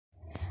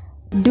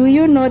Do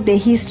you know the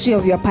history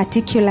of your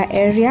particular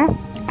area?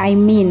 I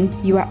mean,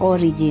 your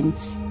origin.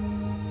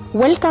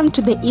 Welcome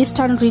to the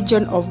eastern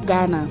region of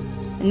Ghana,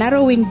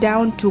 narrowing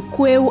down to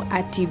Kwehu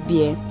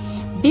Atibie.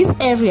 This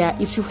area,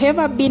 if you've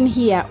ever been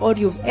here or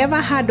you've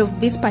ever heard of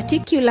this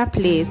particular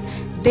place,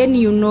 then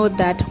you know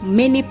that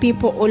many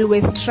people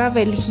always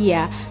travel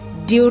here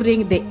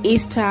during the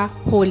Easter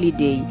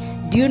holiday.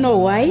 Do you know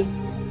why?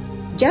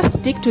 Just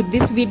stick to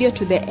this video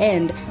to the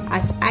end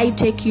as I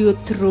take you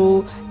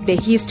through the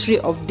history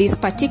of this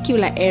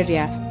particular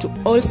area, to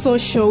also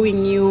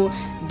showing you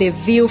the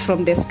view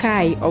from the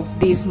sky of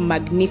this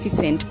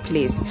magnificent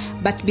place.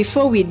 But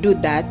before we do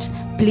that,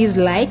 please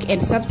like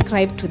and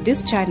subscribe to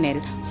this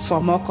channel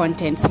for more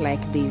contents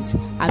like this.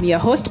 I'm your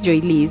host Joy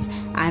Liz,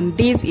 and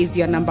this is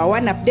your #1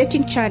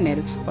 updating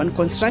channel on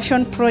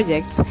construction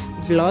projects,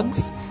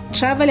 vlogs,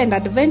 travel and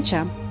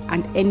adventure,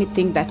 and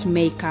anything that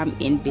may come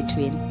in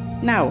between.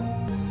 Now,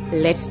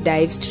 let's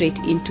dive straight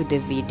into the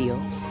video.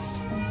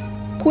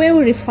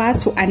 Kwehu refers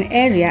to an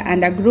area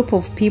and a group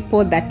of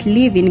people that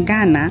live in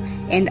Ghana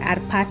and are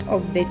part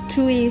of the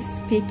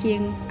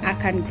Twi-speaking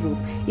Akan group.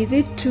 Is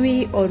it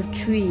Twi or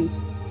Twi?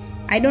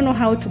 I don't know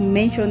how to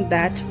mention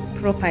that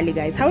properly,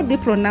 guys. How do you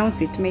pronounce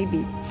it,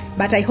 maybe?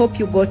 But I hope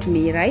you got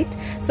me right.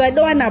 So I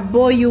don't want to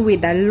bore you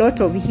with a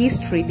lot of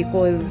history,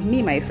 because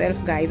me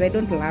myself, guys, I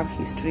don't love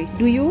history.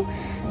 Do you?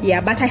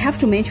 Yeah, but I have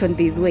to mention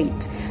this.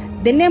 Wait.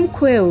 The name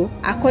Kwehu,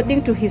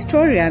 according to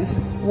historians,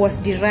 was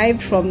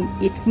derived from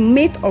its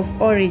myth of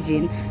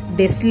origin,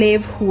 the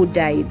slave who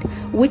died,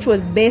 which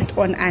was based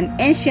on an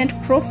ancient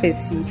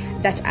prophecy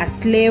that a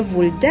slave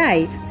will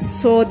die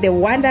so the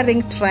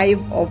wandering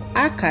tribe of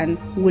Akan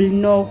will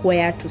know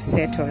where to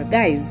settle.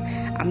 Guys,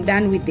 I'm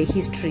done with the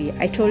history.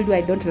 I told you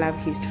I don't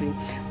love history,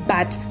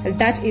 but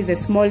that is the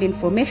small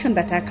information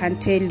that I can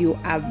tell you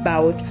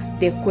about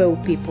the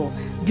Kwehu people.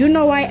 Do you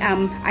know why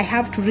I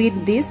have to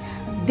read this?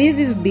 This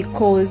is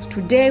because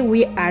today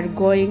we are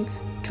going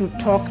to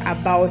talk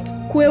about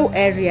Kwehu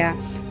area,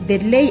 the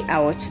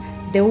layout,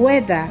 the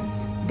weather,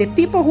 the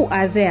people who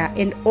are there,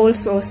 and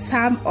also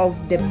some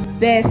of the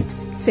best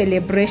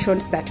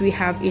celebrations that we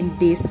have in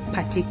this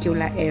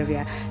particular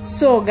area.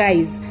 So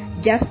guys,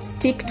 just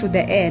stick to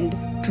the end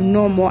to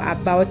know more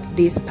about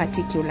this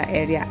particular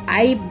area.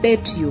 I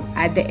bet you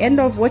at the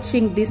end of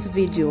watching this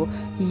video,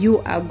 you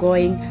are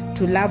going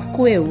to love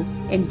Kwehu,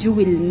 and you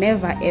will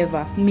never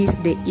ever miss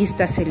the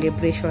Easter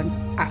celebration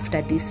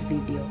after this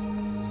video.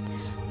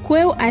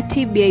 Kwehu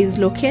Atibie is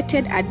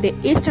located at the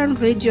eastern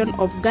region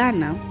of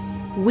Ghana,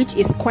 which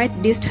is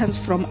quite distant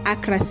from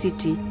Accra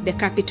City, the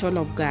capital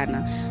of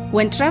Ghana.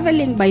 When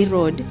traveling by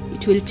road,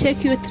 it will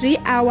take you 3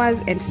 hours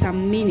and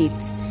some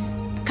minutes,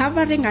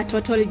 covering a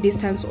total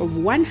distance of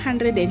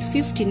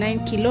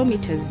 159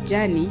 kilometers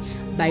journey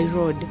by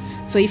road.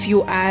 So if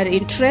you are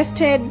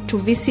interested to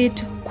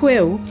visit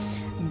Kwehu,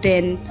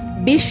 then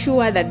be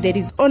sure that there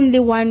is only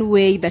one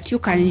way that you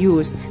can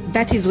use.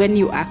 That is when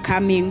you are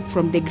coming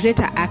from the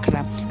Greater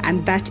Accra,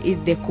 and that is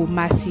the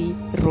Kumasi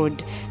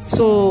Road.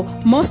 So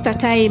most of the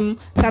time,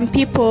 some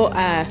people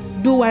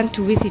do want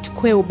to visit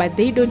Kwehu, but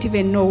they don't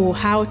even know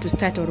how to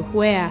start or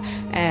where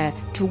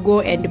to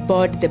go and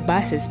board the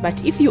buses.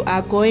 But if you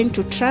are going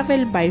to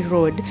travel by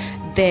road,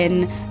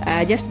 then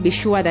just be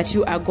sure that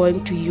you are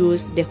going to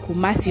use the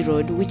Kumasi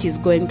Road, which is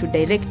going to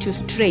direct you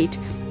straight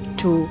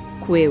to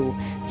Kwehu.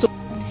 So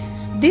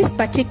this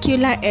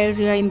particular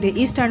area in the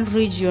eastern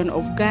region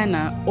of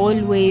Ghana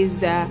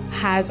always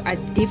has a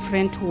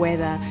different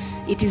weather.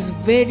 It is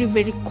very,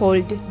 very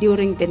cold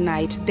during the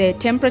night. The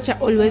temperature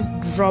always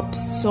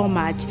drops so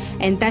much,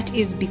 and that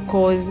is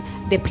because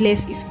the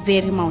place is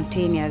very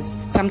mountainous.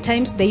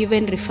 Sometimes they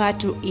even refer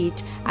to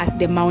it as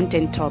the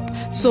mountain top.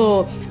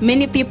 So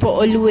many people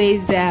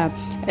always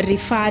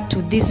refer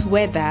to this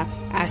weather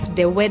as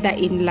the weather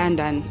in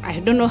London. I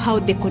don't know how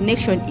the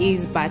connection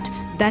is, but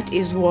that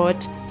is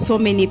what so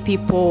many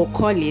people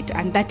call it,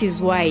 and that is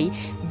why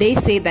they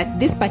say that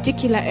this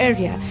particular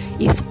area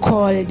is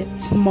called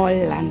Small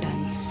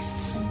London.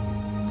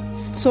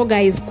 So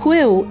guys,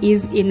 Kwehu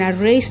is in a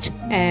raised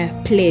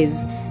place.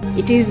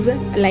 It is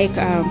like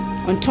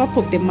on top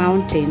of the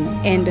mountain,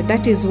 and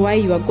that is why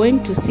you are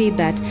going to see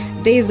that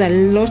there is a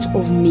lot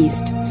of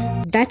mist.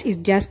 That is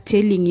just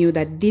telling you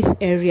that this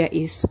area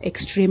is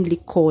extremely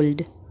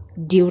cold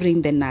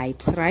during the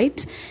nights,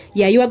 right?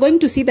 Yeah, you are going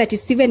to see that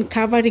it's even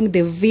covering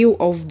the view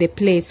of the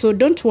place. So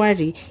don't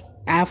worry,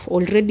 I've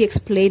already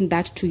explained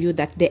that to you,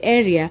 that the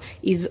area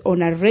is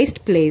on a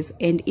raised place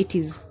and it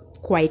is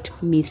quite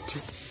misty.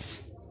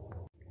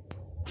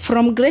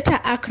 From Greater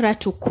Accra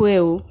to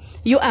Kwehu,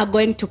 you are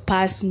going to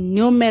pass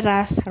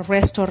numerous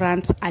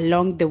restaurants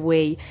along the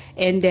way,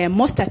 and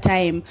most of the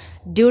time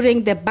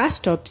during the bus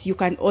stops you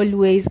can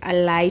always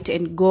alight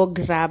and go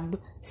grab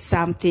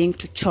something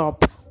to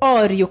chop,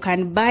 or you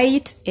can buy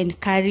it and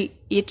carry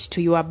it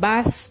to your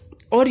bus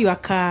or your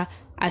car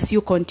as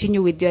you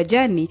continue with your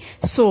journey.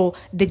 So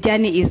the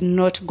journey is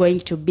not going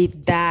to be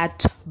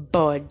that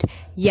bored.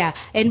 Yeah,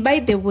 and by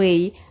the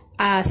way,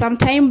 some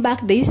time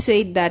back they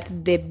said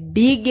that the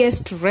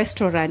biggest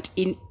restaurant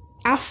in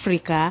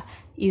Africa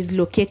is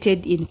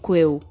located in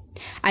Kwehu.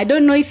 I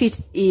don't know if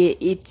it's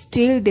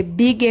still the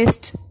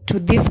biggest to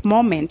this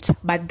moment,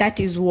 but that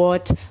is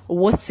what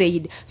was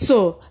said.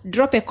 So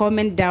drop a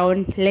comment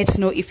down. Let's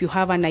know if you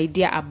have an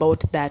idea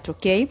about that.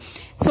 Okay,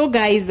 so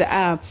guys,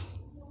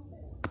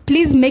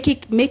 please make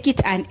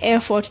it an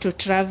effort to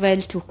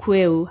travel to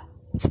Kwehu,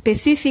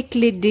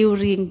 specifically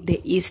during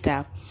the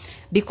Easter,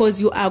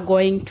 because you are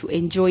going to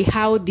enjoy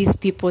how these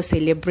people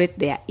celebrate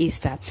their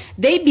Easter.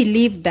 They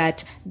believe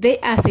that they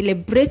are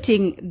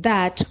celebrating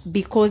that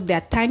because they are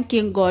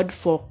thanking God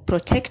for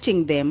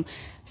protecting them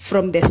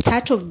from the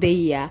start of the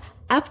year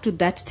up to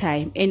that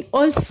time, and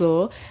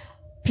also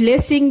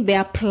placing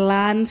their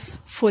plans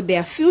for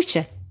their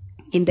future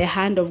in the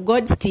hand of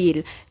God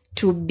still,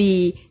 to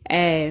be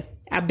a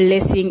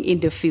blessing in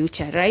the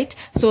future, right?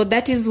 So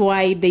that is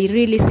why they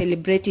really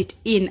celebrate it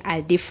in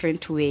a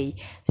different way.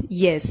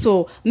 Yes,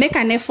 so make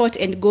an effort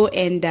and go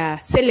and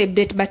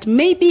celebrate. But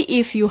maybe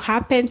if you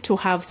happen to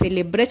have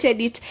celebrated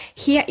it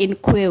here in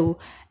Kwehu,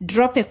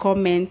 drop a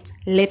comment.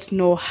 Let's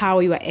know how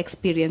your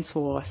experience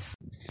was.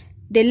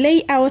 The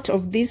layout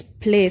of this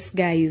place,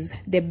 guys,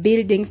 the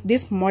buildings,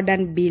 these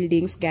modern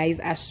buildings, guys,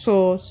 are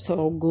so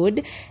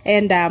good.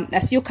 And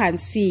as you can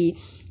see,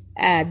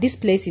 this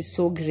place is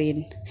so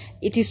green.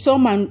 It is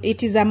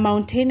a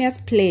mountainous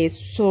place,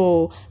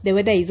 so the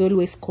weather is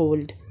always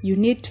cold. You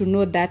need to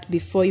know that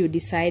before you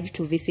decide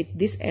to visit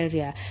this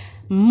area.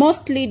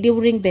 Mostly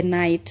during the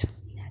night,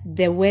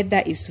 the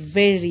weather is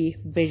very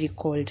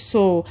cold,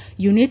 so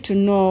you need to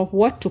know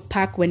what to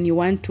pack when you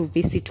want to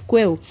visit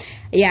Kwehu.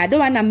 Yeah, I don't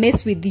want to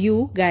mess with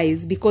you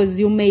guys, because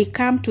you may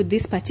come to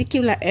this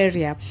particular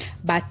area,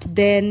 but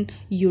then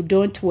you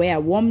don't wear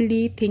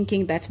warmly,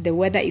 thinking that the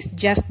weather is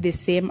just the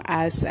same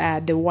as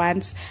the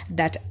ones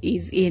that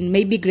is in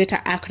maybe Greater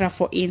Accra,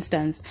 for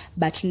instance.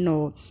 But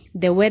no,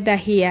 the weather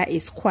here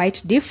is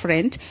quite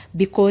different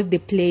because the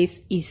place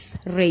is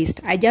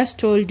raised. I just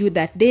told you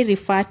that they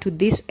refer to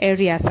this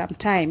area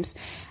sometimes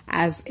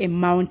as a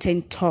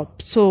mountain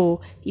top,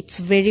 so it's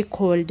very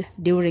cold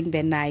during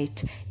the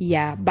night.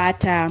 Yeah,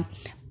 but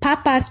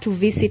purpose to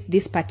visit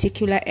this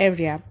particular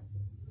area,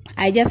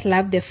 I just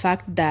love the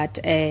fact that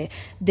the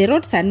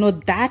roads are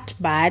not that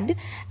bad.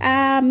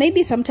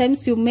 Maybe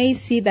sometimes you may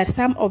see that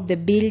some of the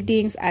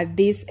buildings at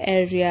this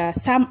area,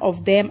 some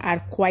of them are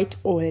quite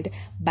old,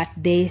 but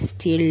they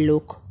still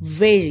look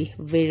very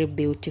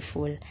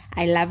beautiful.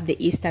 I love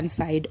the eastern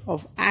side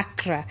of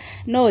Accra.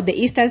 No, the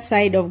eastern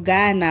side of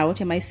Ghana.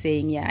 What am I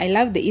saying? Yeah, I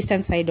love the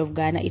eastern side of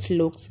Ghana. It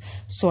looks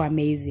so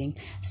amazing.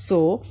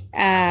 So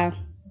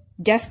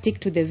just stick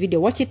to the video,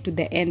 watch it to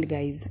the end,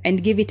 guys,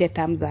 and give it a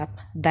thumbs up.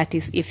 That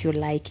is if you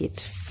like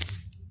it.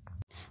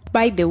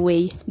 By the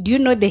way, do you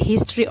know the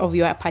history of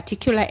your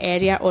particular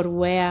area or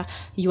where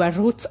your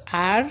roots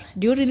are?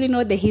 Do you really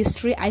know the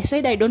history? I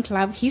said I don't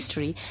love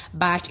history,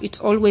 but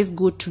it's always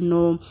good to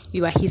know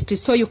your history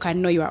so you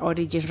can know your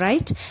origin,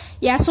 right?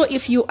 Yeah, so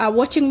if you are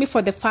watching me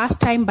for the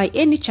first time by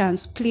any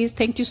chance, please,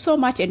 thank you so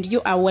much, and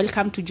you are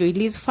welcome to Joy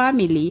Lee's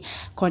family.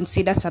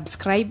 Consider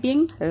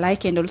subscribing,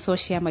 like, and also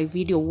share my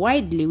video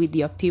widely with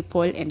your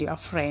people and your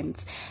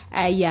friends.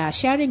 Yeah,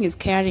 sharing is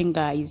caring,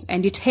 guys,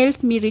 and it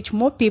helped me reach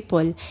more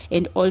people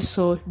and also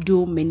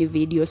do many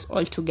videos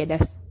all together.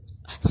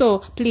 So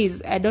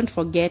please don't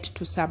forget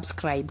to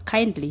subscribe.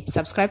 Kindly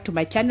subscribe to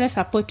my channel,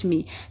 support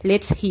me.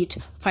 Let's hit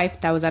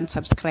 5,000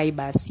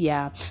 subscribers.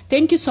 Yeah,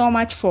 thank you so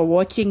much for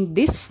watching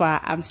this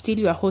far. I'm still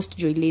your host,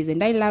 Joy Lee,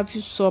 and I love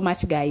you so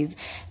much, guys.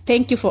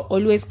 Thank you for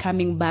always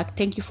coming back.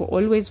 Thank you for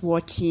always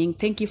watching.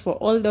 Thank you for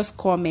all those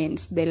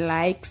comments, the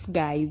likes,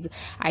 guys.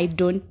 I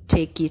don't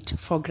take it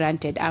for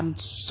granted. I'm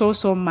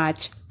so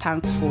much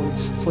thankful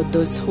for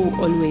those who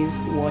always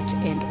watch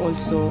and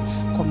also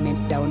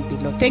comment down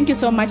below. Thank you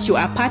so much. You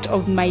are part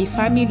of my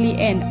family,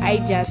 and I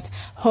just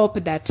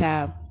hope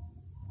that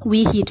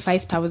we hit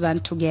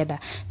 5,000 together.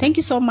 Thank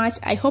you so much.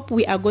 I hope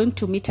we are going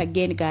to meet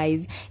again,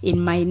 guys, in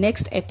my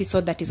next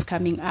episode that is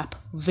coming up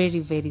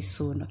very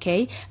soon.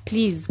 Okay,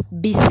 please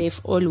be safe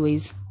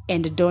always,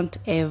 and don't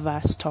ever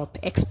stop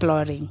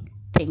exploring.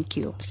 Thank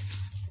you.